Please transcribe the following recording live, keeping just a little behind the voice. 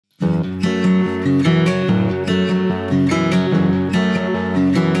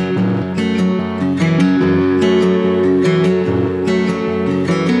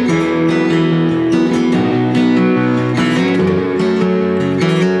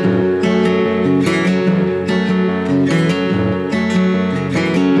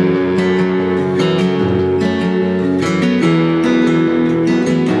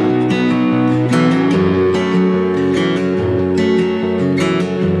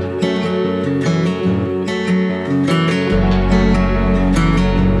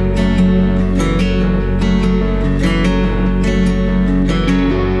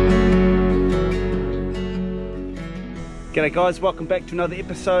G'day guys, welcome back to another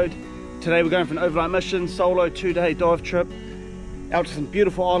episode. Today we're going for an overnight mission, solo 2-day dive trip out to some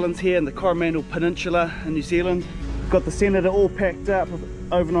beautiful islands here in the Coromandel Peninsula in New Zealand. Got the Senator all packed up with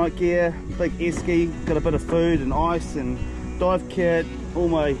overnight gear, big esky, got a bit of food and ice and dive kit, all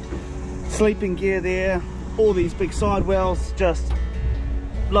my sleeping gear there, all these big side wells just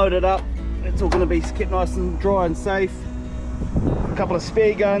loaded up. It's all going to be kept nice and dry and safe. A couple of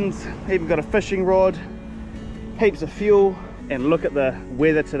spare guns, even got a fishing rod, heaps of fuel, and look at the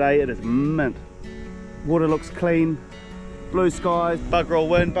weather today, it is mint. Water looks clean, blue skies, bugger all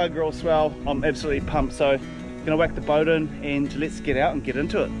wind, bugger all swell. I'm absolutely pumped, so gonna whack the boat in and let's get out and get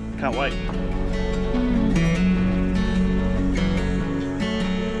into it. Can't wait.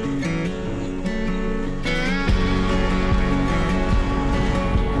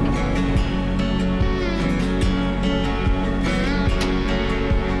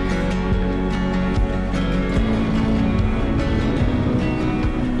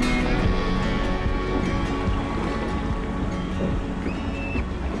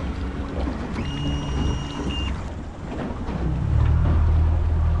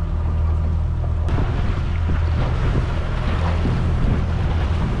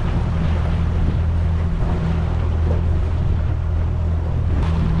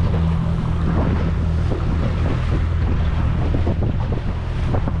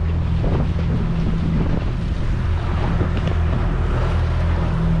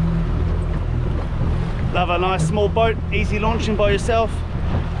 Love a nice small boat, easy launching by yourself.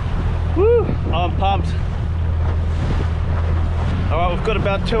 Woo, I'm pumped. Alright, we've got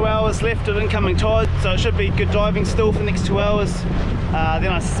about 2 hours left of incoming tide, so it should be good diving still for the next 2 hours.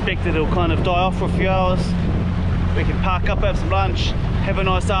 Then I suspect it'll kind of die off for a few hours. We can park up, have some lunch, have a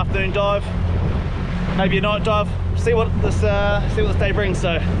nice afternoon dive, maybe a night dive, see what this day brings,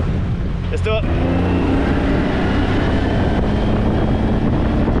 so let's do it.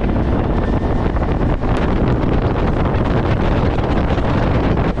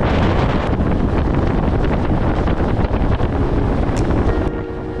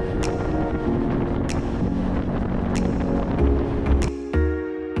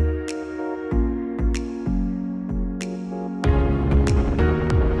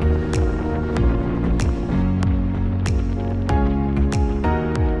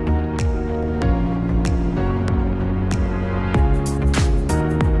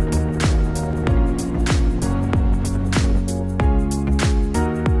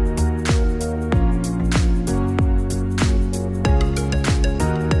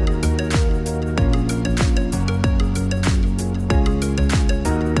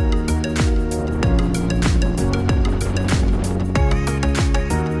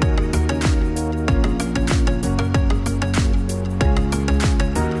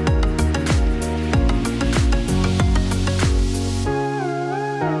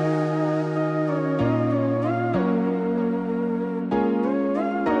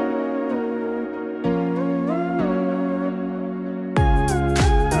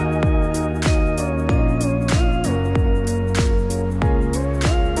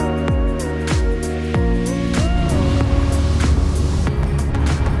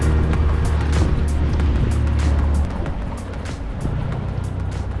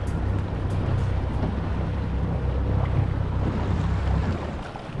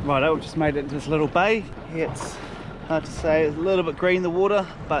 Right, we've just made it into this little bay. Yeah, it's hard to say, it's a little bit green, the water,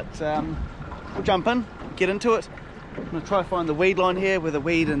 but we'll jump in, get into it. I'm going to try to find the weed line here where the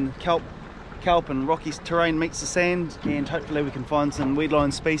weed and kelp and rocky terrain meets the sand, and hopefully we can find some weed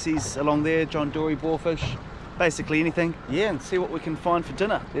line species along there, John Dory, boarfish, basically anything. Yeah, and see what we can find for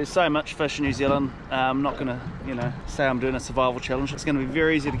dinner. There's so much fish in New Zealand. I'm not going to, say I'm doing a survival challenge. It's going to be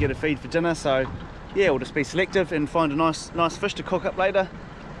very easy to get a feed for dinner, so yeah, we'll just be selective and find a nice fish to cook up later.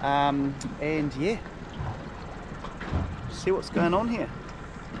 And yeah, see what's going on here.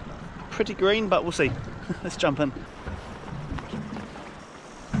 Pretty green, but we'll see. Let's jump in.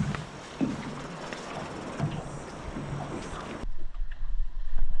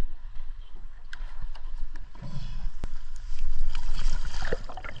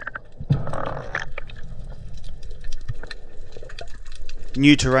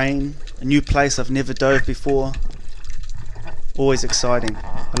 New terrain, a new place I've never dove before. Always exciting.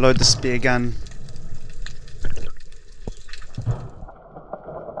 I load the spare gun.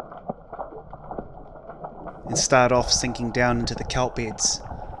 And start off sinking down into the kelp beds.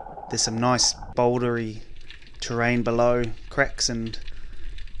 There's some nice bouldery terrain below, cracks and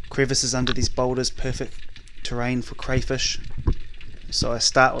crevices under these boulders, perfect terrain for crayfish. So I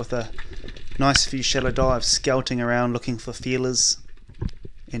start with a nice few shallow dives, scouting around looking for feelers,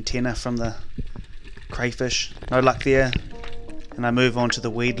 antenna from the crayfish. No luck there. and I move on to the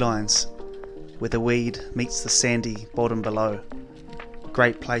weed lines, where the weed meets the sandy bottom below.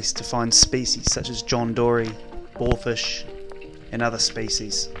 Great place to find species such as John Dory, boarfish, and other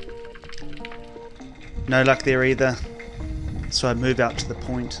species. No luck there either, so I move out to the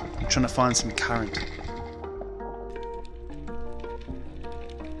point, trying to find some current.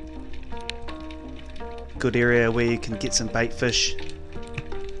 Good area where you can get some bait fish,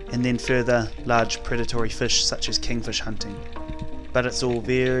 and then further large predatory fish such as kingfish hunting. But it's all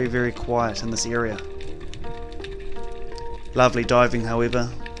very, very quiet in this area. Lovely diving,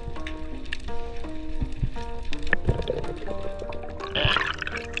 however.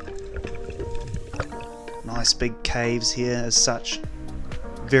 Nice big caves here as such.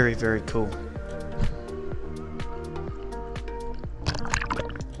 Very, very cool.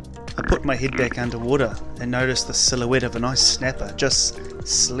 I put my head back underwater and noticed the silhouette of a nice snapper just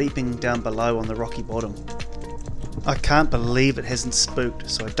sleeping down below on the rocky bottom. I can't believe it hasn't spooked,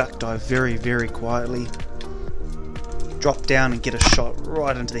 so I duck dive very, very quietly, drop down and get a shot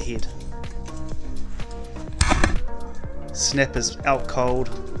right into the head. Snapper's out cold,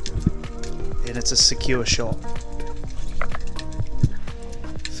 and it's a secure shot.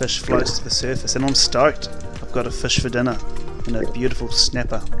 Fish floats to the surface, and I'm stoked. I've got a fish for dinner and a beautiful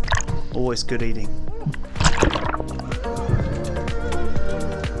snapper. Always good eating.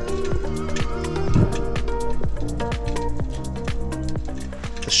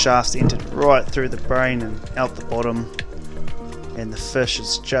 The shaft's entered right through the brain and out the bottom, and the fish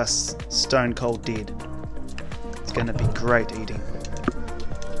is just stone cold dead. It's going to be great eating.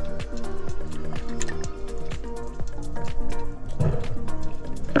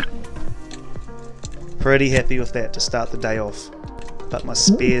 Pretty happy with that to start the day off, but my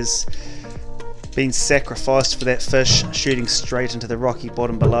spear's been sacrificed for that fish shooting straight into the rocky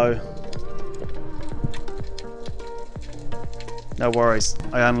bottom below. No worries,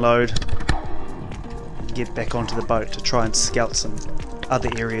 I unload and get back onto the boat to try and scout some other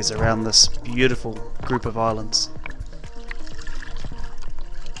areas around this beautiful group of islands.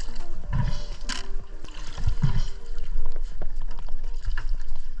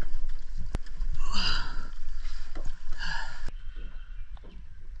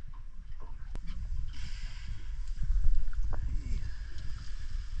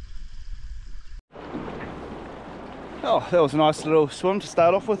 Oh, that was a nice little swim to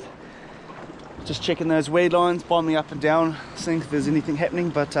start off with. Just checking those weed lines, bombing up and down, seeing if there's anything happening,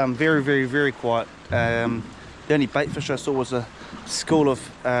 but very, very, very quiet. The only bait fish I saw was a school of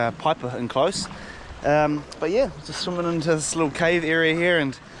piper in close. But yeah, just swimming into this little cave area here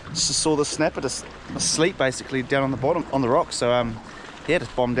and just saw the snapper just asleep basically down on the bottom, on the rocks. So yeah,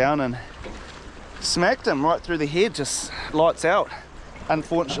 just bombed down and smacked him right through the head, just lights out.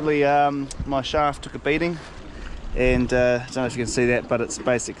 Unfortunately, my shaft took a beating. And I don't know if you can see that, but it's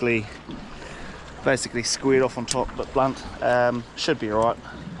basically squared off on top, but blunt. Should be alright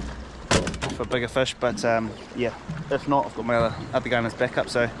for bigger fish, but yeah, if not, I've got my other gun as backup.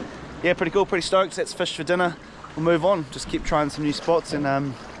 So yeah, pretty cool, pretty stoked. That's fish for dinner. We'll move on, just keep trying some new spots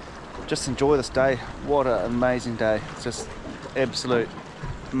and just enjoy this day. What an amazing day. It's just absolute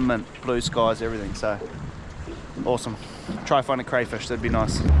mint, blue skies, everything. So awesome. Try finding crayfish, that'd be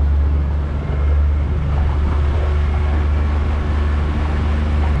nice.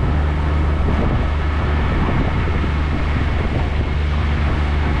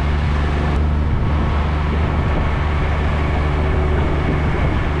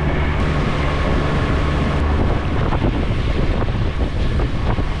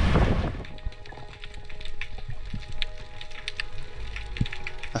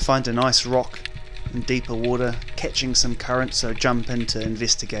 I find a nice rock in deeper water, catching some current, so jump in to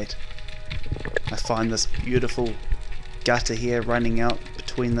investigate. I find this beautiful gutter here running out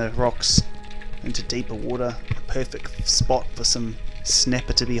between the rocks into deeper water, a perfect spot for some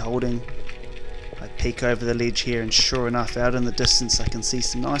snapper to be holding. I peek over the ledge here and sure enough, out in the distance I can see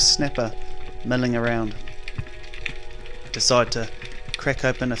some nice snapper milling around. I decide to crack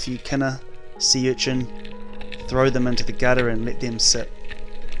open a few kinner, sea urchin, throw them into the gutter and let them sit,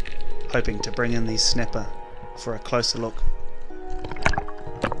 hoping to bring in these snapper for a closer look.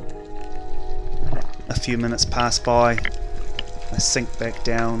 A few minutes pass by, I sink back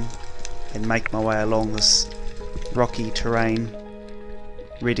down and make my way along this rocky terrain,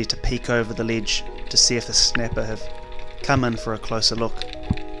 ready to peek over the ledge to see if the snapper have come in for a closer look,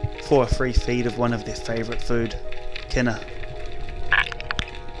 for a free feed of one of their favourite food, kinner.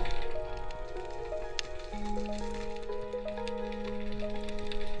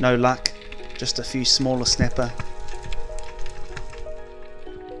 No luck, just a few smaller snapper.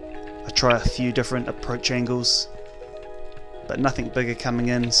 I try a few different approach angles, but nothing bigger coming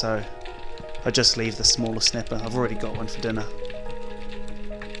in, so I just leave the smaller snapper. I've already got one for dinner.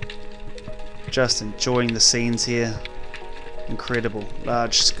 Just enjoying the scenes here. Incredible.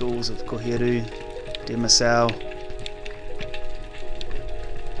 Large schools of koheru, demisau.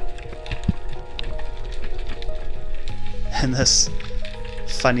 And this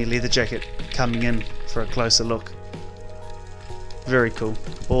funny leather jacket coming in for a closer look. Very cool.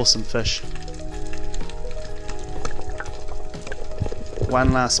 Awesome fish.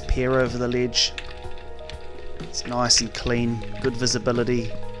 One last pair over the ledge. It's nice and clean, good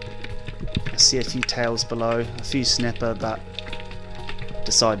visibility. I see a few tails below, a few snapper, but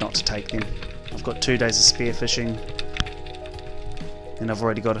decide not to take them. I've got 2 days of spearfishing and I've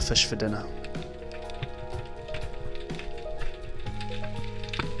already got a fish for dinner.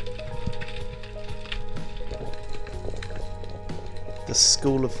 The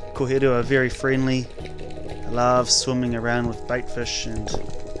school of koheru are very friendly. I love swimming around with baitfish and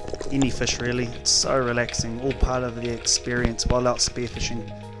any fish really. It's so relaxing, all part of the experience while out spearfishing.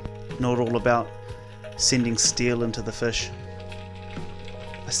 Not all about sending steel into the fish.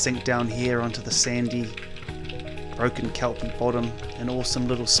 I sink down here onto the sandy, broken kelpy bottom, an awesome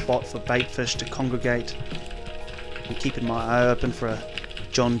little spot for baitfish to congregate. I'm keeping my eye open for a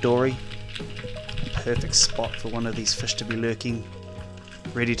John Dory. Perfect spot for one of these fish to be lurking,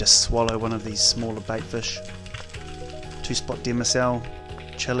 ready to swallow one of these smaller baitfish. 2-spot demisau,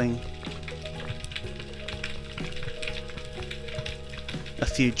 chilling. A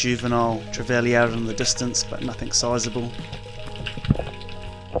few juvenile trevally out in the distance, but nothing sizable.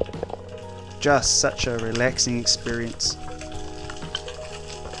 Just such a relaxing experience.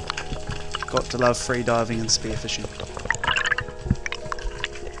 Got to love freediving and spearfishing.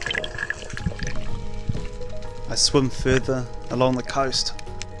 I swim further along the coast,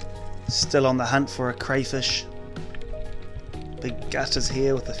 still on the hunt for a crayfish. Big gutters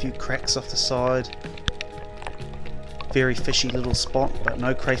here with a few cracks off the side. Very fishy little spot, but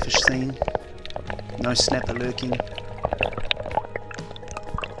no crayfish seen. No snapper lurking.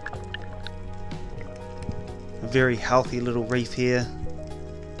 A very healthy little reef here.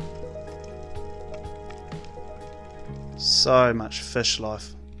 So much fish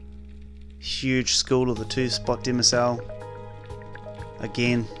life. Huge school of the 2-spot demisau.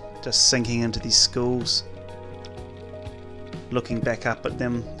 Again, just sinking into these schools. Looking back up at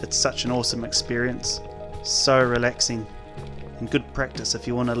them, it's such an awesome experience. So relaxing and good practice if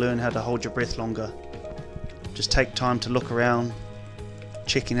you want to learn how to hold your breath longer. Just take time to look around,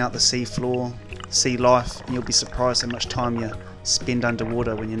 checking out the sea floor, sea life, and you'll be surprised how much time you spend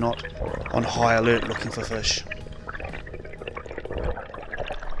underwater when you're not on high alert looking for fish.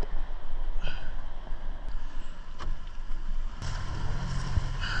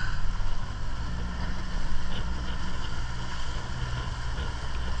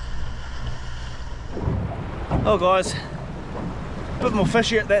 Oh guys, a bit more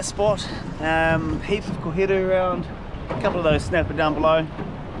fishy at that spot. Heaps of koheru around, a couple of those snapper down below.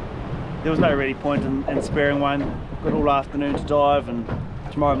 There was no really point in sparing one. Got all afternoon to dive, and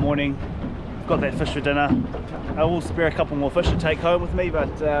tomorrow morning I've got that fish for dinner. I will spare a couple more fish to take home with me,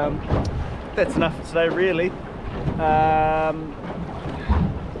 but that's enough for today really. I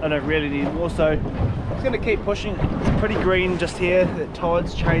don't really need more, so I'm just going to keep pushing. It's pretty green just here, the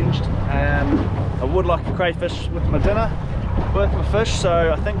tide's changed. I would like a crayfish with my dinner, worth my fish,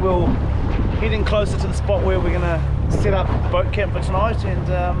 so I think we'll head in closer to the spot where we're going to set up boat camp for tonight and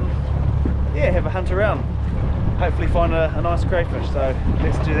yeah, have a hunt around. Hopefully find a nice crayfish, so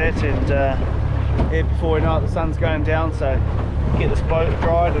let's do that. And yeah, before we know it, the sun's going down, so get this boat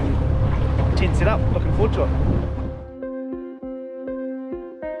dried and tent set up. Looking forward to it.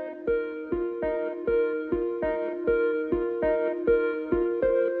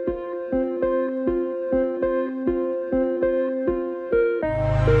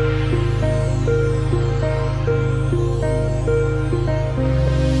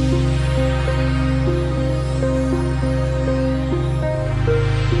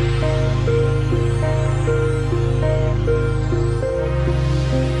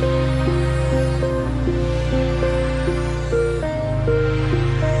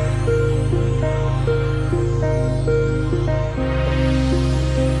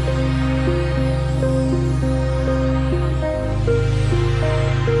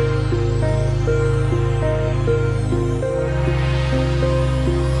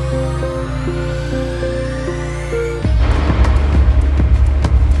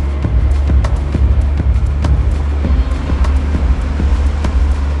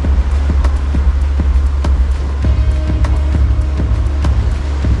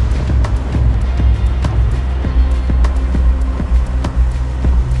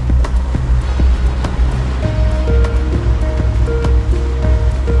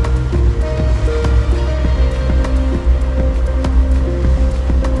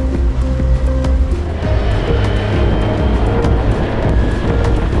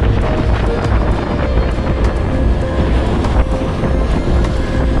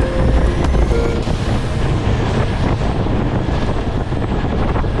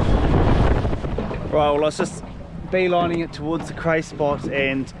 was just beelining it towards the cray spot,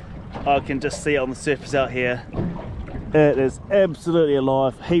 and I can just see it on the surface out here. It is absolutely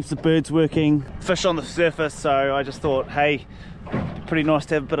alive, heaps of birds working, fish on the surface, so I just thought, hey, pretty nice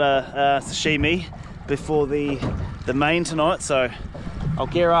to have a bit of sashimi before the main tonight. So I'll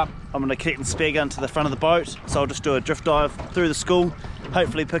gear up, I'm going to connect the spear gun to the front of the boat, so I'll just do a drift dive through the school,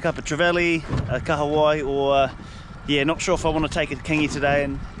 hopefully pick up a trevally, a kahawai, or yeah, not sure if I want to take a kingy today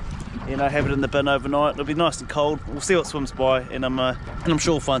and, you know, have it in the bin overnight. It'll be nice and cold, we'll see what swims by, and I'm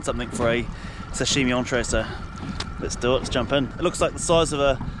sure we'll find something for a sashimi entree. So let's do it, let's jump in. It looks like the size of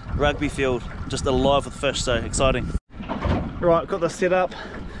a rugby field, just alive with fish, so exciting. Right, got this set up.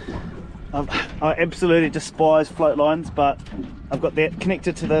 I absolutely despise float lines, but I've got that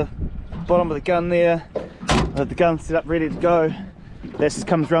connected to the bottom of the gun there. The gun set up, ready to go. This just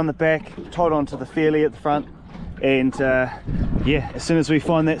comes around the back, tied onto the fairley at the front, and yeah, as soon as we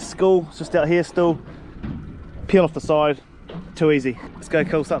find that school, it's just out here still, peel off the side, too easy. Let's go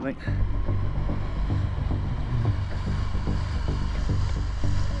kill something.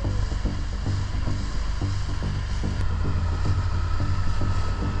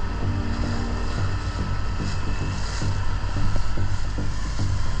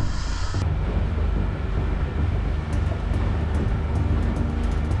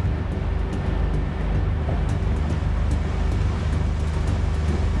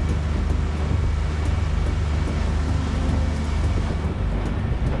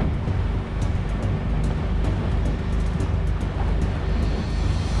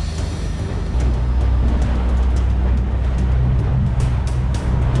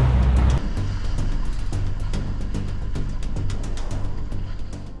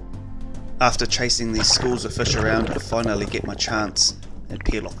 After chasing these schools of fish around, I finally get my chance and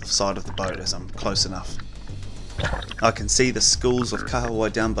peel off the side of the boat as I'm close enough. I can see the schools of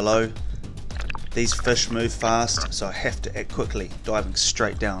kahawai down below. These fish move fast, so I have to act quickly, diving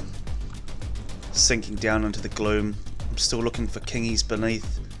straight down. Sinking down into the gloom, I'm still looking for kingies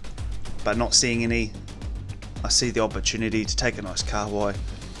beneath, but not seeing any. I see the opportunity to take a nice kahawai,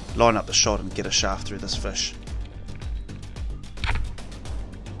 line up the shot and get a shaft through this fish.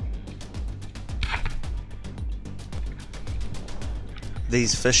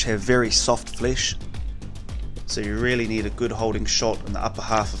 These fish have very soft flesh, so you really need a good holding shot in the upper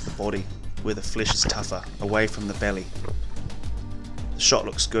half of the body where the flesh is tougher, away from the belly. The shot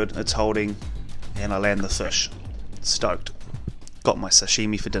looks good, it's holding, and I land the fish. Stoked. Got my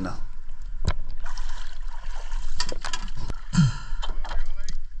sashimi for dinner.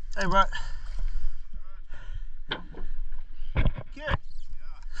 Hey bro. Good.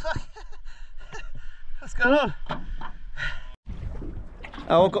 What's going on?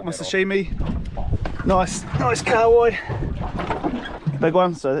 Oh, I've got my sashimi. Nice kahawai. Big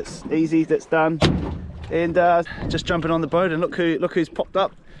one, so that's easy, that's done. And just jumping on the boat, and look who's popped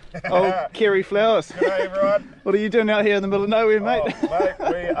up. Oh, Kerry Flowers. G'day everyone. What are you doing out here in the middle of nowhere, mate? Oh, mate,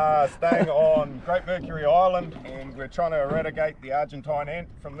 we are staying on Great Mercury Island, and we're trying to eradicate the Argentine ant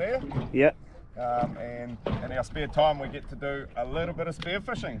from there. Yeah. And in our spare time we get to do a little bit of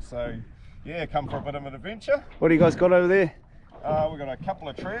spearfishing. So yeah, come for a bit of an adventure. What do you guys got over there? We've got a couple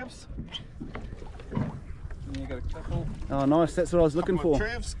of trevs. And you got a couple. Oh nice, that's what I was looking for.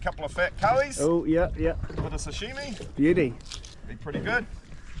 Trevs, a couple of fat cullies. Oh yeah, yeah. A bit of sashimi. Beauty. Be pretty good.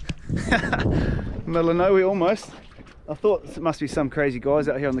 Middle of nowhere almost. I thought it must be some crazy guys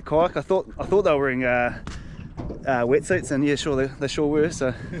out here on the kayak. I thought they were wearing wetsuits, and yeah, sure they sure were.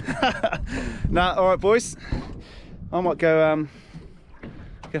 So, nah. All right, boys. I might go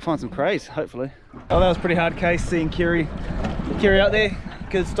find some crays, hopefully. Oh, that was a pretty hard case seeing Kerry out there.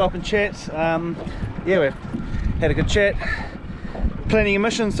 Good stop and chat. Yeah, we had a good chat. Planning a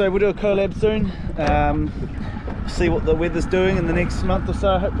mission, so we'll do a collab soon. See what the weather's doing in the next month or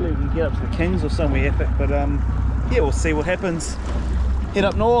so. Hopefully we can get up to the Kings or somewhere epic, but yeah, we'll see what happens. Head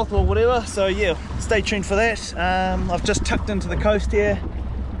up north or whatever, so yeah, stay tuned for that. I've just tucked into the coast here,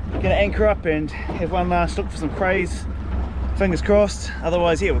 gonna anchor up and have one last look for some crays, fingers crossed.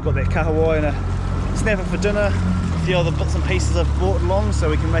 Otherwise, yeah, we've got that kahawai and a snapper for dinner, a few other bits and pieces I've brought along so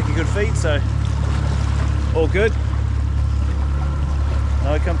we can make a good feed, so all good,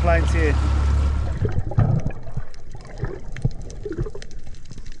 no complaints here.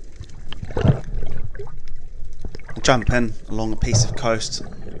 Jump in along a piece of coast.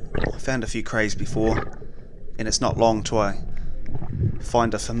 I found a few crays before, and it's not long till I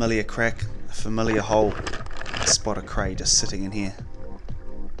find a familiar crack, a familiar hole. I spot a cray just sitting in here.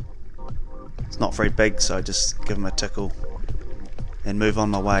 It's not very big, so I just give him a tickle and move on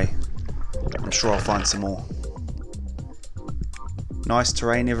my way. I'm sure I'll find some more. Nice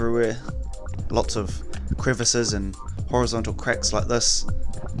terrain everywhere, lots of crevices and horizontal cracks like this,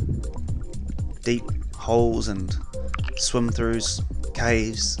 deep holes and swim throughs,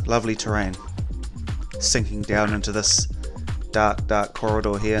 caves, lovely terrain, sinking down into this dark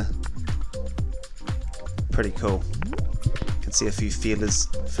corridor here. Pretty cool. You can see a few feelers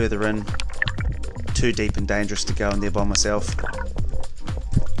further in. Too deep and dangerous to go in there by myself.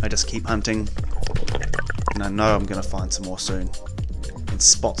 I just keep hunting, and I know I'm going to find some more soon and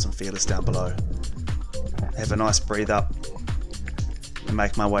spot some feelers down below. Have a nice breathe up and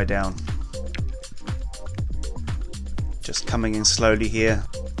make my way down. Just coming in slowly here.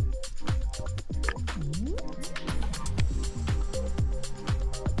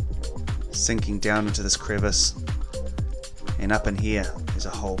 Sinking down into this crevice, and up in here there's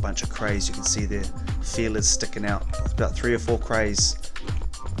a whole bunch of crays. You can see there feelers sticking out. There's about 3 or 4 crays,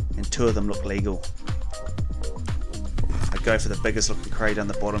 and 2 of them look legal. I go for the biggest looking cray down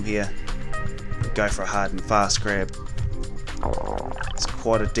the bottom here, and go for a hard and fast grab. It's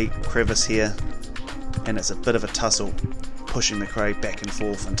quite a deep crevice here, and it's a bit of a tussle pushing the cray back and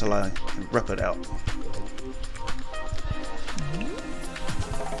forth until I can rip it out.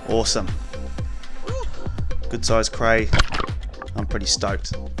 Awesome. Good sized cray. I'm pretty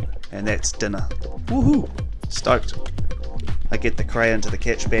stoked. And that's dinner. Woohoo! Stoked. I get the cray into the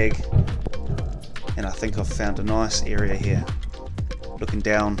catch bag, and I think I've found a nice area here. Looking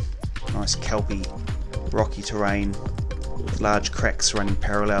down, nice kelpy, rocky terrain with large cracks running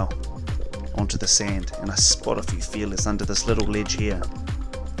parallel onto the sand, and I spot a few feelers under this little ledge here.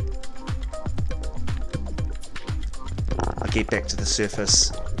 I get back to the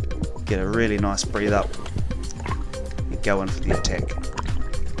surface, get a really nice breathe up, and go in for the attack.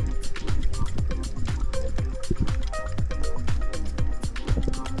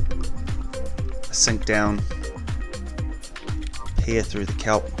 I sink down, peer through the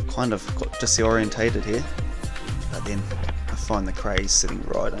kelp, kind of got disorientated here, but then I find the crays sitting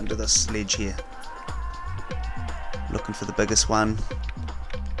right under this ledge here. Looking for the biggest one.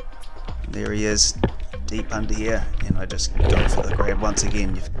 There he is, deep under here, and I just go for the grab once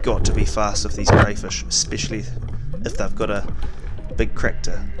again. You've got to be fast with these crayfish, especially if they've got a big crack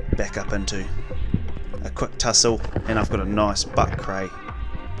to back up into. A quick tussle, and I've got a nice buck cray.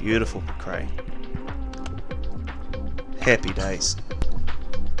 Beautiful cray. Happy days.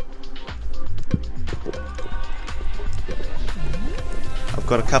 I've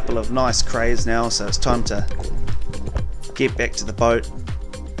got a couple of nice crays now, so it's time to get back to the boat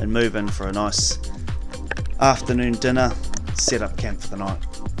and move in for a nice afternoon dinner, set up camp for the night.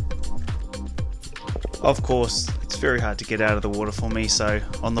 Of course, it's very hard to get out of the water for me, so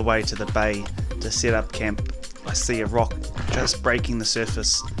on the way to the bay to set up camp, I see a rock just breaking the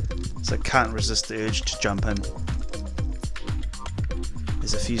surface, so I can't resist the urge to jump in.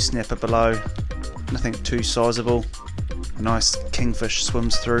 There's a few snapper below, nothing too sizable. A nice kingfish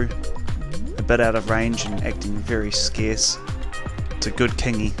swims through, a bit out of range and acting very scarce. It's a good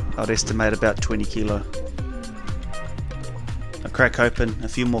kingy, I'd estimate about 20 kilo. I crack open a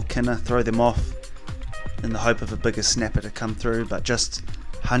few more kinner, throw them off in the hope of a bigger snapper to come through, but just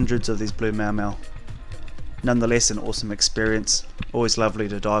hundreds of these blue mau. Nonetheless, an awesome experience. Always lovely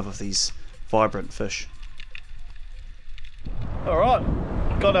to dive with these vibrant fish. Alright,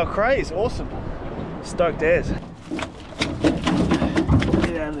 got our crays, awesome. Stoked as.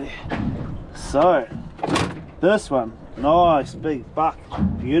 Get out of there. So, this one, nice big buck,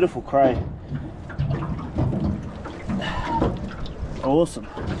 beautiful cray. Awesome.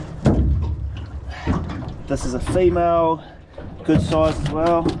 This is a female, good size as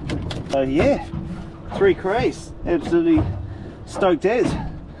well. So yeah, 3 crays, absolutely stoked as.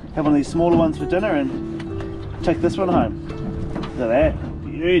 Have one of these smaller ones for dinner and take this one home. Look at that,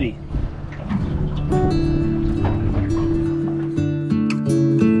 beauty.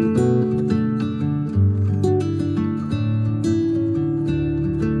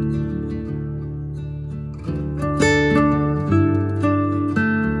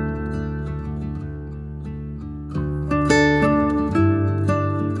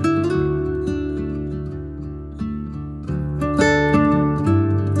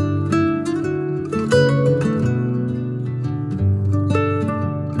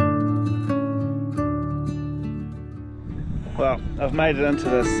 Well, I've made it into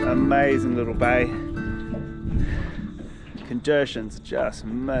this amazing little bay. Conditions just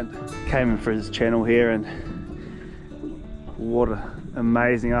mint. Came in for his channel here, and what an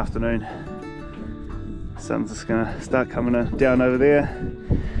amazing afternoon. Sun's just gonna start coming down over there.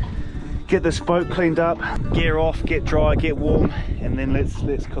 Get this boat cleaned up, gear off, get dry, get warm, and then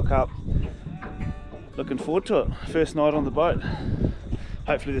let's cook up. Looking forward to it. First night on the boat.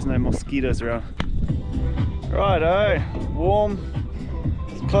 Hopefully there's no mosquitoes around. Righto, warm,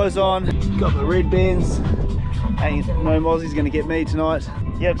 clothes on, got my red bands. Ain't no mozzie's gonna get me tonight.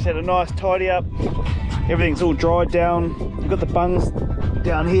 Yeah, just had a nice tidy up. Everything's all dried down. We've got the bungs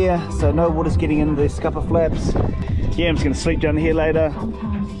down here, so no water's getting into the scupper flaps. Yeah, I'm just gonna sleep down here later,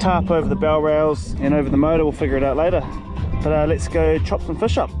 tarp over the bow rails and over the motor. We'll figure it out later. But let's go chop some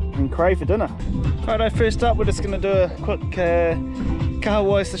fish up and cray for dinner. Righto, first up we're just gonna do a quick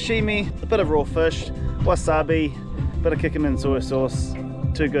kahawai sashimi, a bit of raw fish, wasabi, a bit of kikkoman soy sauce.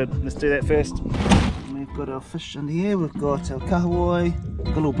 Too good. Let's do that first. We've got our fish under here. We've got our kahawai, we've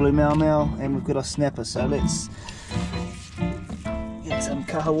got a little blue mau mau, and we've got our snapper. So let's get some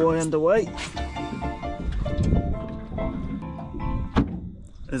kahawai underway.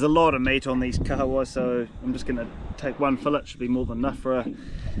 There's a lot of meat on these kahawai, so I'm just going to take one fillet. Should be more than enough for a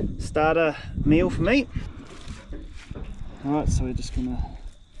starter meal for me. Alright, so we're just going to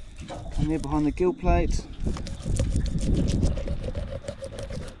come there behind the gill plate.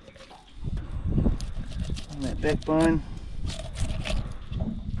 On that backbone.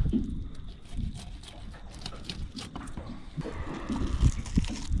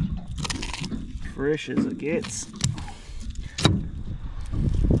 Fresh as it gets.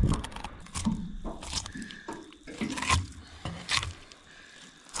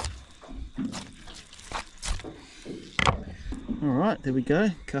 Alright, there we go,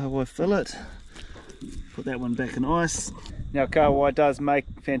 kahawai fillet. Put that one back in ice. Now kahawai does make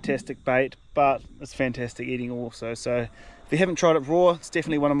fantastic bait, but it's fantastic eating also. So if you haven't tried it raw, it's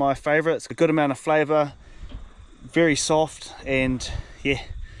definitely one of my favourites. A good amount of flavour, very soft, and yeah,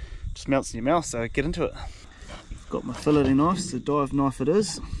 just melts in your mouth, so get into it. Got my filleting knife, so dive knife it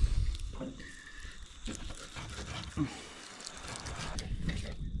is.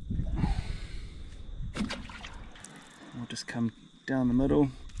 We'll just come down the middle,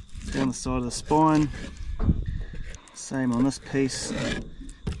 down the side of the spine. Same on this piece.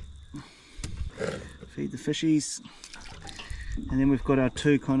 Feed the fishies. And then we've got our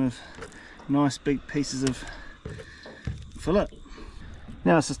two kind of nice big pieces of fillet.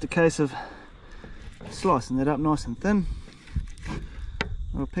 Now it's just a case of slicing that up nice and thin.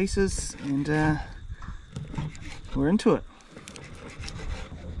 Little pieces, and we're into it.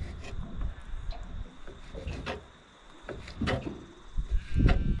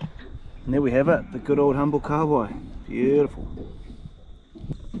 And there we have it, the good old humble kahawai. Beautiful.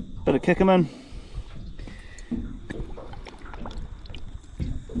 Bit of kikkoman,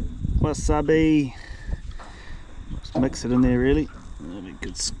 wasabi, just mix it in there really. That'll be a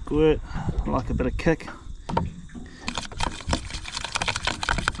good squirt. I like a bit of kick.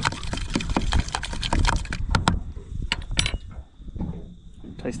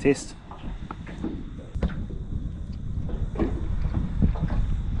 Taste test.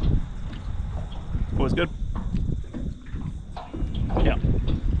 Always good. Yeah.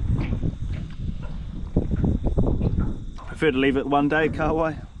 Prefer to leave it one day,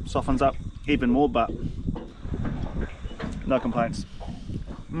 kahawai. Softens up even more, but no complaints.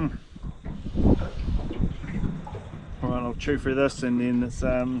 Alright, I'll chew through this, and then it's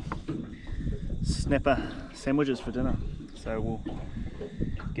snapper sandwiches for dinner. So we'll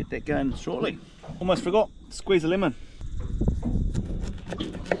get that going shortly. Almost forgot, squeeze a lemon.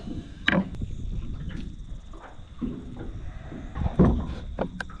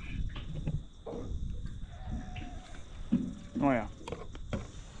 Oh yeah.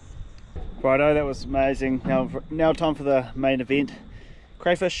 Righto, that was amazing. Now time for the main event.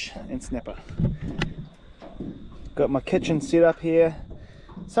 Crayfish and snapper. Got my kitchen set up here.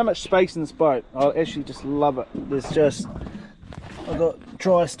 So much space in this boat. I actually just love it. I've got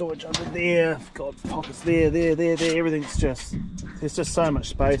dry storage under there, I've got pockets there, everything's just, there's just so much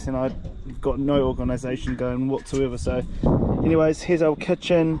space, and I've got no organisation going whatsoever. So anyways, here's our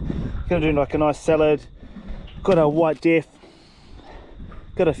kitchen. Gonna do like a nice salad. Got our white def,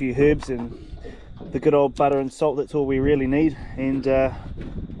 got a few herbs and the good old butter and salt. That's all we really need, and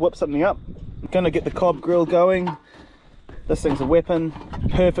whip something up. I'm gonna get the cob grill going. This thing's a weapon,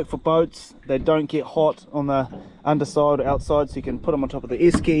 perfect for boats. They don't get hot on the underside or outside, so you can put them on top of the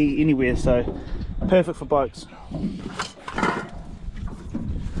esky, anywhere, so perfect for boats.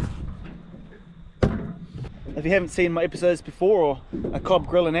 If you haven't seen my episodes before, or a cob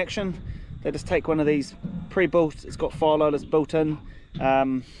grill in action, they just take one of these pre-built, it's got fire loaders built in,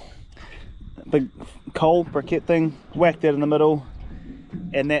 big coal briquette thing, whack that in the middle,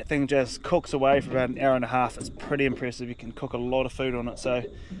 and that thing just cooks away for about an hour and a half. It's pretty impressive. You can cook a lot of food on it, so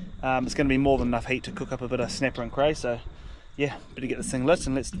it's going to be more than enough heat to cook up a bit of snapper and cray. So yeah, better get this thing lit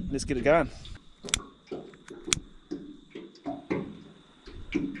and let's get it going.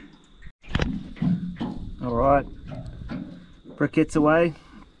 Alright, briquettes away.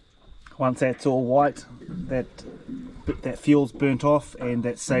 Once that's all white, that fuel's burnt off and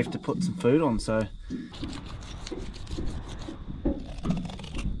that's safe to put some food on. So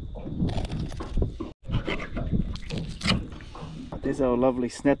there's our lovely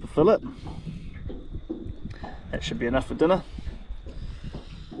snapper fillet. That should be enough for dinner.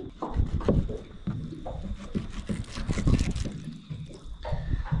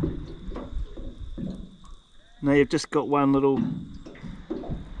 Now you've just got one little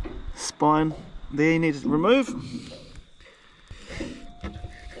spine there you need to remove.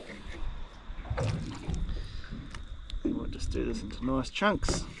 We'll just do this into nice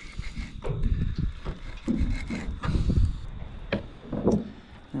chunks.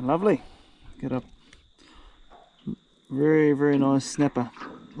 And lovely. Get a very, very nice snapper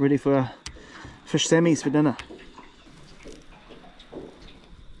ready for fish semis for dinner.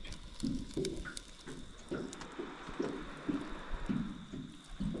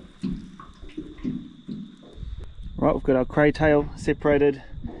 Right, we've got our cray tail separated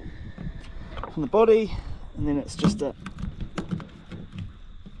from the body, and then it's just a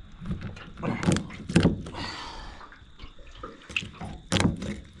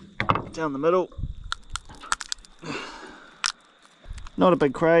down the middle. Not a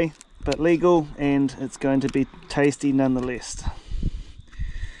big cray, but legal, and it's going to be tasty nonetheless.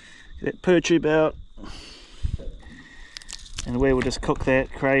 Get that purr tube out, and we will just cook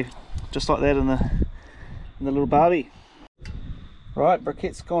that cray just like that in the little barbie. Right,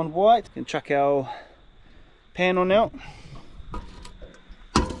 briquette's gone white. We can chuck our pan on now.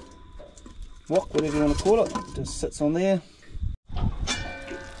 Wok, whatever you want to call it, just sits on there.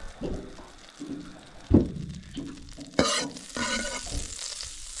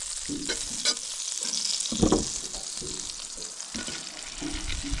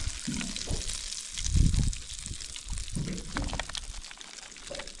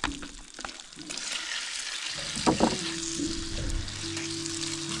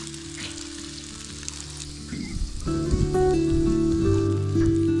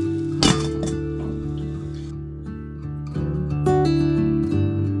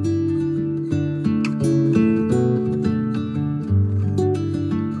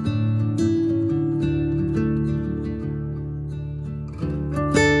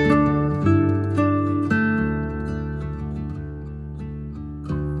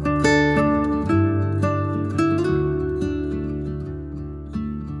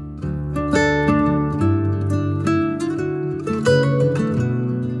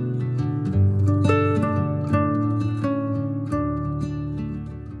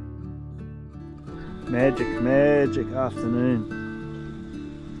 Magic afternoon.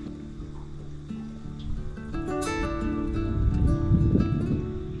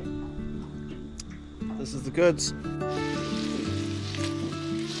 This is the goods.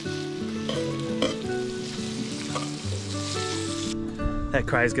 That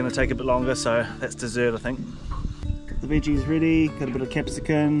cray is going to take a bit longer, so that's dessert I think. Got the veggies ready, got a bit of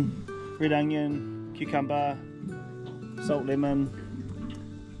capsicum, red onion, cucumber, salt, lemon,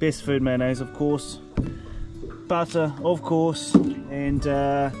 best food mayonnaise of course, butter of course, and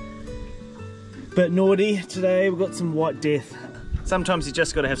bit naughty today, we've got some White Death. Sometimes you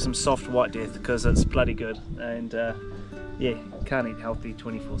just got to have some soft White Death because it's bloody good, and yeah, can't eat healthy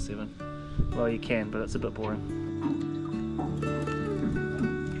 24/7. Well, you can, but it's a bit boring.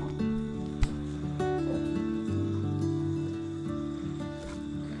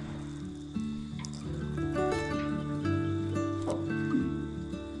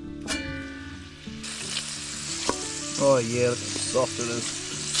 Oh yeah, look how soft it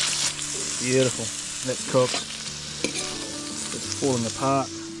is. Beautiful. That's cooked. It's falling apart.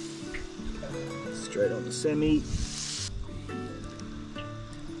 Straight on the semi.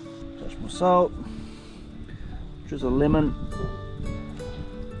 Touch more salt. Drizzle lemon.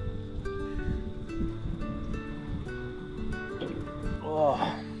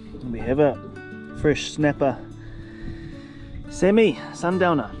 Oh, and we have a fresh snapper semi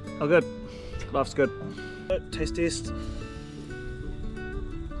sundowner. Oh good. Life's good. Taste test.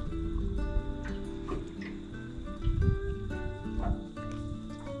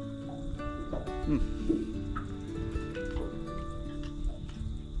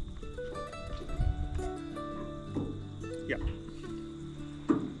 Yeah.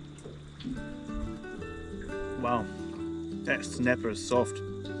 Wow, that snapper is soft.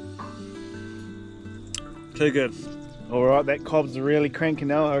 Too good. All right, that cob's really cranking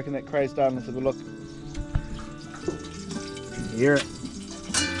now. I reckon that cray's done. Let's have a look. Hear it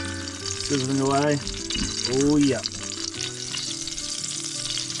sizzling away. Oh yeah,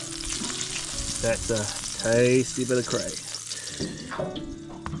 that's a tasty bit of cray.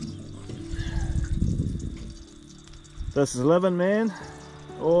 This is living, man.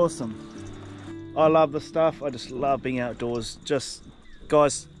 Awesome. I love this stuff. I just love being outdoors. Just,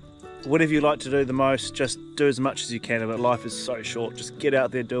 guys, whatever you like to do the most, just do as much as you can of it. Life is so short. Just get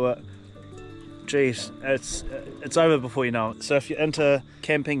out there, do it. Jeez, it's over before you know it. So if you're into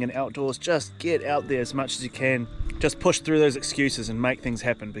camping and outdoors, just get out there as much as you can. Just push through those excuses and make things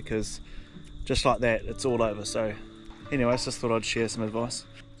happen, because just like that, it's all over. So anyways, just thought I'd share some advice.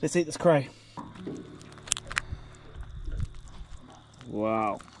 Let's eat this cray.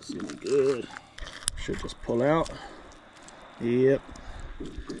 Wow, it's really good. Should just pull out. Yep.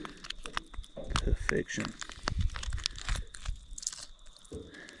 Perfection.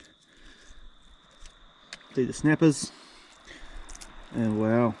 See the snappers. And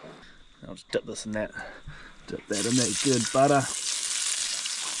wow. I'll just dip this in that. Dip that in that good butter.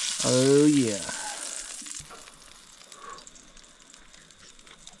 Oh yeah.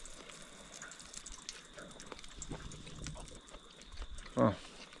 Oh.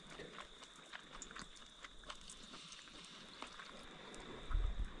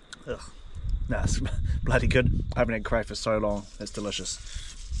 Ugh. Nah, it's bloody good. I haven't had crayfish for so long. It's delicious.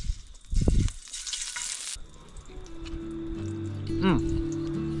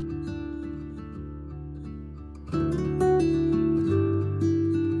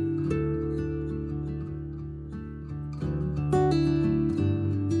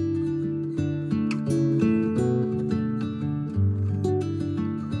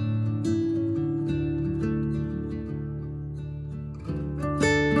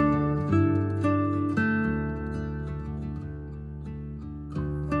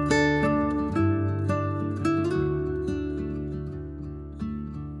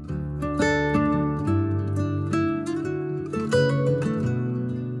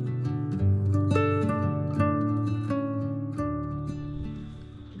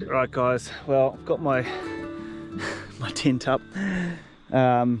 Right guys, well, I've got my tent up,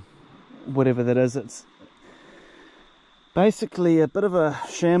 whatever that is. It's basically a bit of a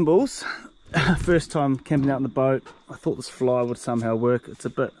shambles. First time camping out in the boat. I thought this fly would somehow work. It's a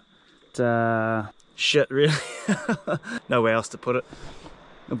bit shit really. Nowhere else to put it.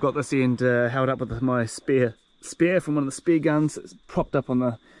 I've got this end held up with my spear from one of the spear guns. It's propped up on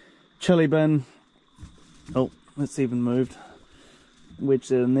the chili bin. Oh, it's even moved.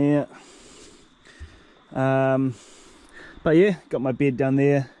 Wedged it in there. But yeah, got my bed down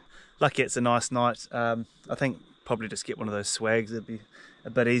there. Lucky it's a nice night. I think probably just get one of those swags, it'd be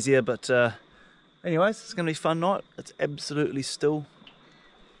a bit easier. But anyways, it's gonna be a fun night. It's absolutely still.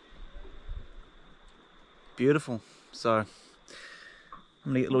 Beautiful. So I'm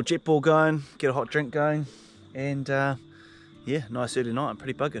gonna get a little jet ball going, get a hot drink going, and yeah, nice early night. I'm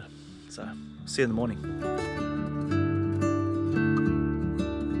pretty buggered. So see you in the morning.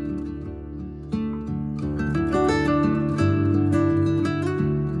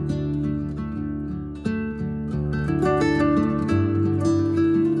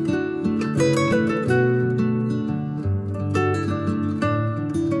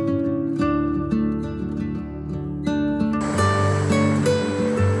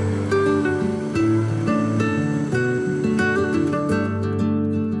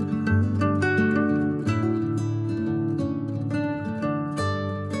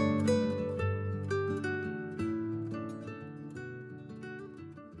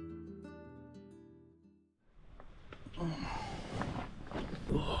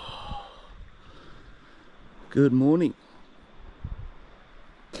 Good morning.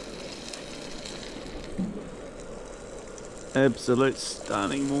 Absolute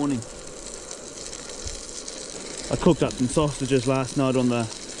stunning morning. I cooked up some sausages last night on the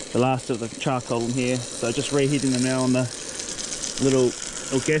last of the charcoal in here, so just reheating them now on the little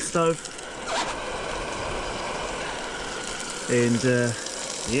gas stove. And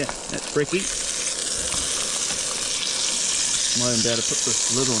yeah, that's freaky. Might even be able to put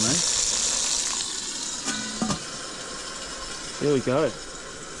this lid on, eh? There we go.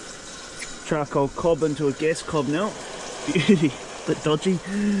 Charcoal cob into a gas cob now. Beauty. Bit dodgy.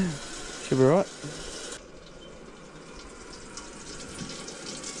 Should be right.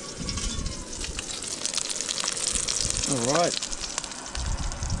 Alright.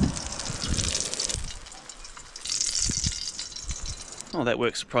 Oh, that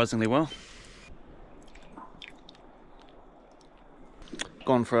works surprisingly well.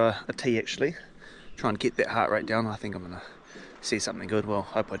 Gone for a tea actually. Try and get that heart rate down. I think I'm gonna see something good. Well,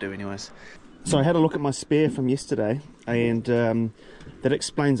 hope I do anyways. So I had a look at my spare from yesterday, and that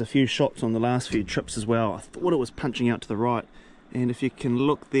explains a few shots on the last few trips as well. I thought it was punching out to the right, and if you can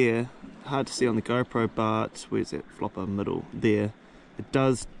look there, hard to see on the GoPro, but where's that flopper middle there, it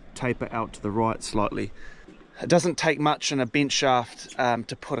does taper out to the right slightly. It doesn't take much in a bent shaft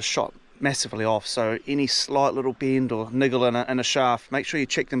to put a shot massively off, so any slight little bend or niggle in a shaft, make sure you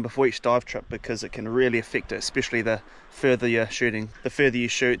check them before each dive trip, because it can really affect it, especially the further you're shooting. The further you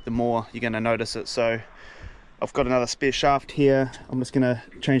shoot, the more you're going to notice it. So I've got another spare shaft here. I'm just going to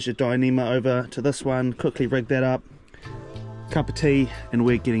change the Dyneema over to this one, quickly rig that up, cup of tea, and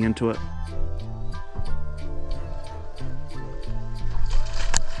we're getting into it.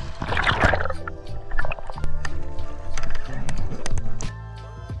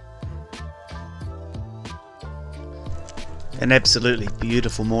 An absolutely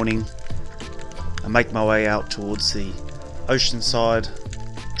beautiful morning. I make my way out towards the ocean side,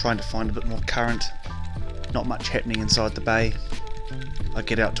 trying to find a bit more current. Not much happening inside the bay. I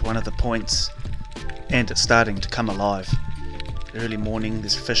get out to one of the points and it's starting to come alive. Early morning,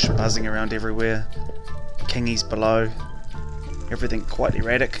 there's fish buzzing around everywhere, kingies below, everything quite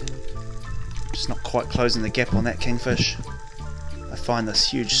erratic. Just not quite closing the gap on that kingfish. I find this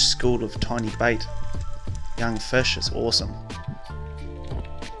huge school of tiny bait. Young fish is awesome.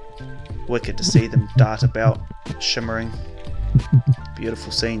 Wicked to see them dart about, shimmering.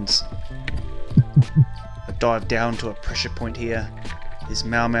 Beautiful scenes. I dive down to a pressure point here. There's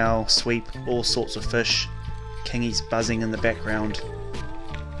mau, sweep, all sorts of fish. Kingies buzzing in the background.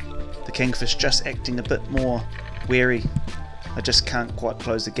 The kingfish just acting a bit more wary. I just can't quite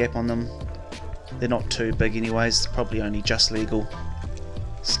close the gap on them. They're not too big anyways, probably only just legal.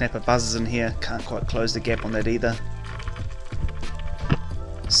 Snapper buzzes in here, can't quite close the gap on that either.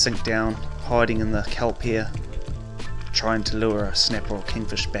 Sink down, hiding in the kelp here, trying to lure a snapper or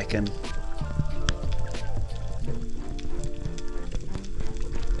kingfish back in.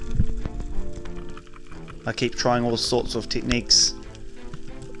 I keep trying all sorts of techniques,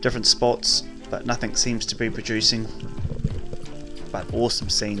 different spots, but nothing seems to be producing. But awesome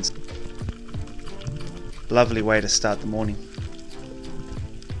scenes. Lovely way to start the morning.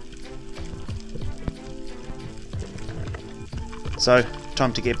 So,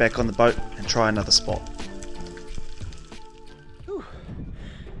 time to get back on the boat and try another spot. Ooh,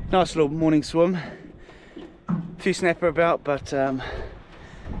 nice little morning swim. A few snapper about, but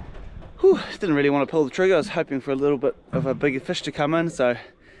didn't really want to pull the trigger. I was hoping for a little bit of a bigger fish to come in, so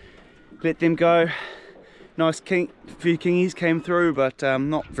let them go. Nice few kingies came through, but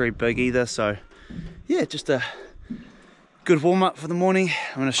not very big either, so yeah, just a good warm up for the morning.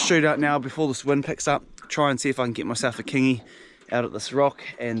 I'm going to shoot out now before this wind picks up, try and see if I can get myself a kingie out at this rock,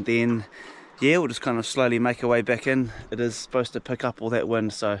 and then yeah, we'll just kind of slowly make our way back in. It is supposed to pick up all that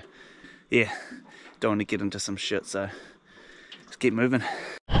wind, so yeah, don't want to get into some shit, so let's keep moving.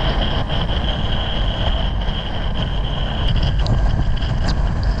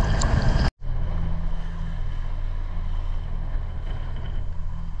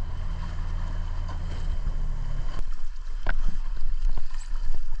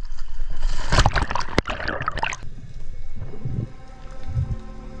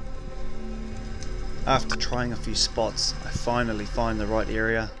 After trying a few spots, I finally find the right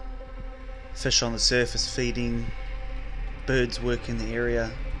area. Fish on the surface feeding, birds working the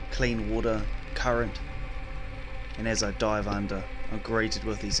area, clean water, current. And as I dive under, I'm greeted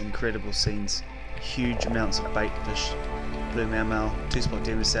with these incredible scenes. Huge amounts of bait fish, blue mau, two-spot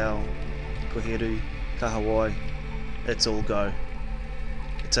demersal, koheru, kahawai. It's all go.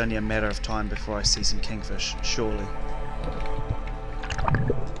 It's only a matter of time before I see some kingfish, surely.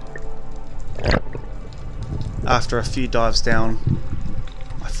 After a few dives down,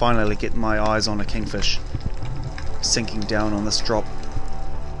 I finally get my eyes on a kingfish, sinking down on this drop,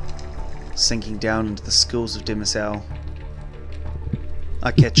 sinking down into the schools of demersal.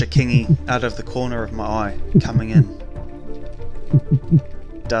 I catch a kingie out of the corner of my eye, coming in.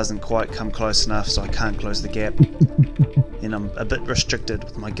 Doesn't quite come close enough, so I can't close the gap, and I'm a bit restricted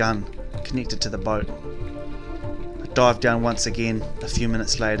with my gun connected to the boat. I dive down once again a few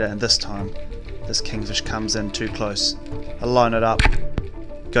minutes later, and this time this kingfish comes in too close. I line it up,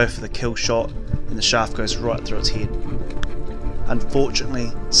 go for the kill shot, and the shaft goes right through its head.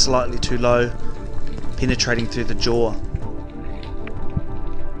 Unfortunately, slightly too low, penetrating through the jaw.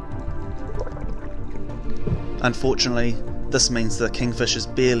 Unfortunately, this means the kingfish is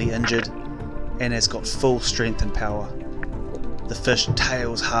barely injured and has got full strength and power. The fish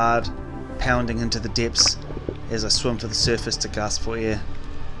tails hard, pounding into the depths as I swim to the surface to gasp for air.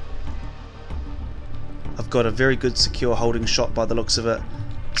 I've got a very good secure holding shot by the looks of it,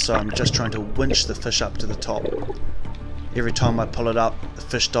 so I'm just trying to winch the fish up to the top. Every time I pull it up, the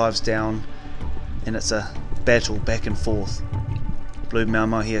fish dives down, and it's a battle back and forth. Blue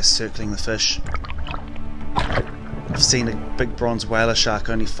mau here circling the fish. I've seen a big bronze whaler shark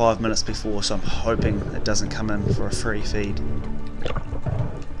only 5 minutes before, so I'm hoping it doesn't come in for a free feed.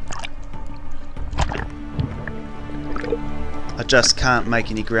 I just can't make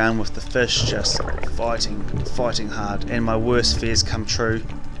any ground with the fish, just fighting hard, and my worst fears come true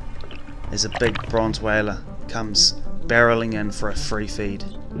as a big bronze whaler comes barreling in for a free feed.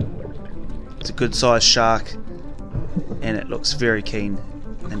 It's a good sized shark and it looks very keen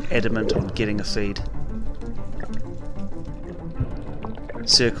and adamant on getting a feed.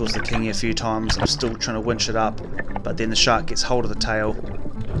 Circles the kingy a few times. I'm still trying to winch it up, but then the shark gets hold of the tail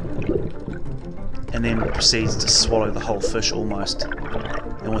and then proceeds to swallow the whole fish almost,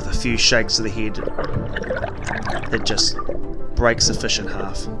 and with a few shakes of the head it just breaks the fish in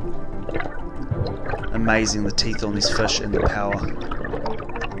half. Amazing, the teeth on these fish and the power.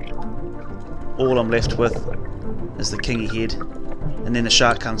 All I'm left with is the kingy head, and then the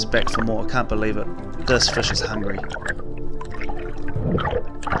shark comes back for more. I can't believe it. This fish is hungry.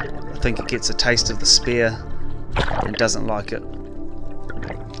 I think it gets a taste of the spear and doesn't like it.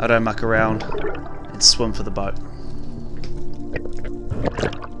 I don't muck around and swim for the boat.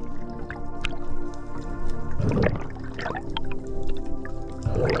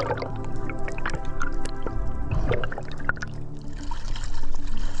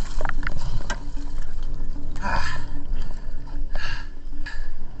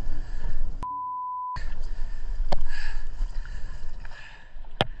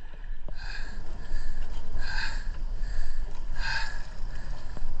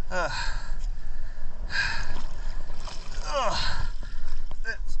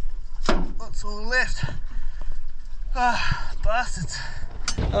 That's all left. Bastards.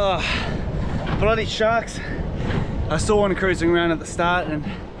 Bloody sharks. I saw one cruising around at the start and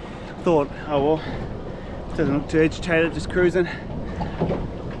thought, oh well, doesn't look too agitated, just cruising.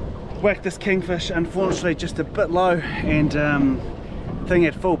 Whacked this kingfish, unfortunately just a bit low, and thing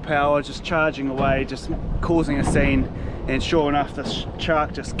had full power, just charging away, just causing a scene, and sure enough this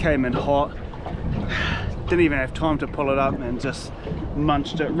shark just came in hot. Didn't even have time to pull it up and just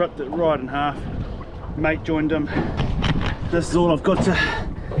munched it, ripped it right in half. Mate joined him. This is all I've got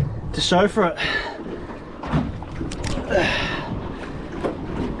to show for it.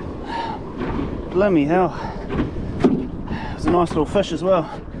 Blimey hell. It was a nice little fish as well.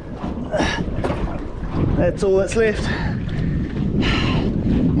 That's all that's left.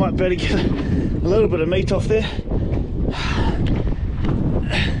 Might better get a little bit of meat off there.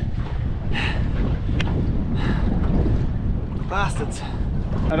 Bastards.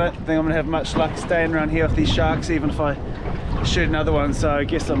 I don't think I'm going to have much luck staying around here with these sharks, even if I shoot another one, so I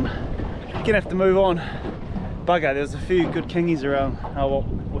guess I'm going to have to move on. Bugger, there's a few good kingies around. Oh well,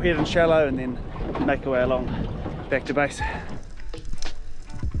 we'll head in shallow and then make our way along back to base.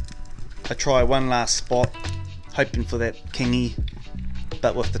 I try one last spot, hoping for that kingy,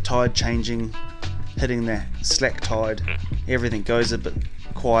 but with the tide changing, hitting the slack tide, everything goes a bit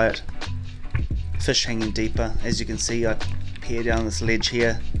quiet. Fish hanging deeper. As you can see, I peer down this ledge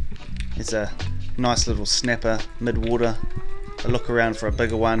here. There's a nice little snapper mid-water. I look around for a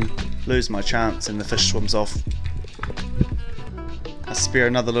bigger one, lose my chance, and the fish swims off. I spear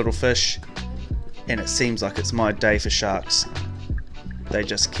another little fish, and it seems like it's my day for sharks. They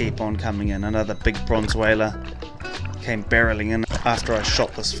just keep on coming in. Another big bronze whaler came barreling in after I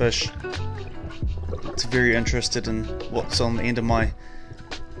shot this fish. It's very interested in what's on the end of my,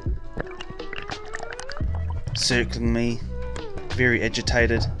 circling me, very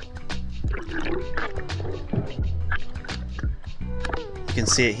agitated. You can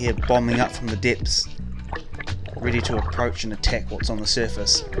see it here bombing up from the depths, ready to approach and attack what's on the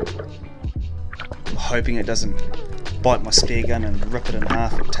surface. I'm hoping it doesn't bite my spear gun and rip it in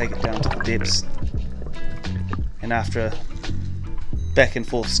half and take it down to the depths. And after a back and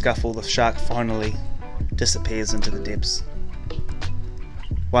forth scuffle, the shark finally disappears into the depths.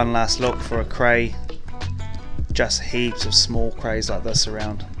 One last look for a cray. Just heaps of small crays like this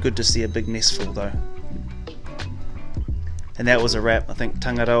around. Good to see a big nestful though. And that was a wrap. I think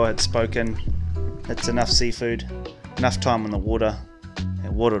Tangaroa had spoken. It's enough seafood, enough time on the water,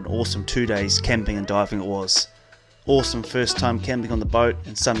 and what an awesome 2 days camping and diving it was. Awesome first time camping on the boat,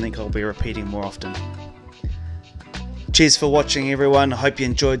 and something I'll be repeating more often. Cheers for watching everyone. I hope you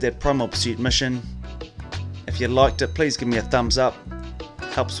enjoyed that Primal Pursuit mission. If you liked it, please give me a thumbs up.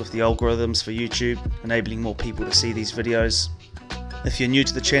 Helps with the algorithms for YouTube, enabling more people to see these videos. If you're new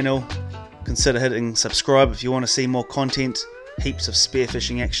to the channel, consider hitting subscribe if you want to see more content. Heaps of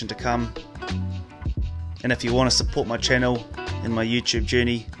spearfishing action to come. And if you want to support my channel and my YouTube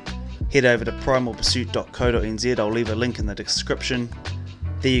journey, head over to primalpursuit.co.nz. I'll leave a link in the description.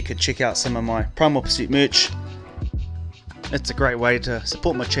 There you can check out some of my Primal Pursuit merch It's a great way to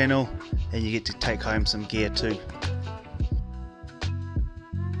support my channel, and you get to take home some gear too.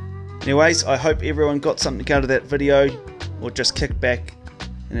 Anyways, I hope everyone got something out of that video, or just kicked back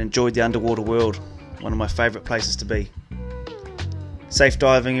and enjoyed the underwater world, one of my favourite places to be. Safe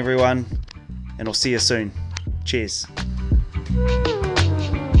diving everyone, and I'll see you soon. Cheers.